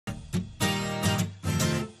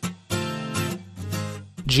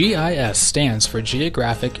GIS stands for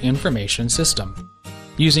Geographic Information System.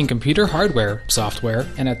 Using computer hardware, software,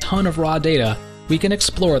 and a ton of raw data, we can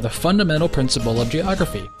explore the fundamental principle of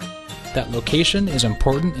geography, that location is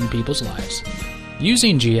important in people's lives.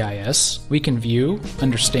 Using GIS, we can view,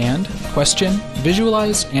 understand, question,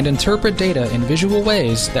 visualize, and interpret data in visual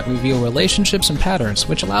ways that reveal relationships and patterns,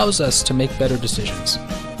 which allows us to make better decisions.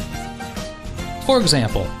 For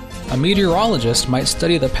example, a meteorologist might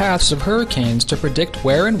study the paths of hurricanes to predict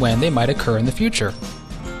where and when they might occur in the future.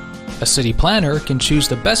 A city planner can choose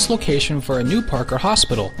the best location for a new park or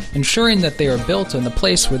hospital, ensuring that they are built in the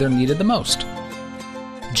place where they're needed the most.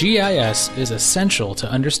 GIS is essential to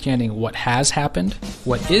understanding what has happened,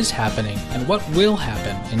 what is happening, and what will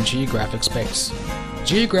happen in geographic space.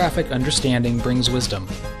 Geographic understanding brings wisdom,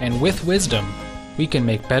 and with wisdom, we can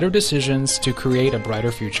make better decisions to create a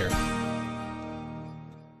brighter future.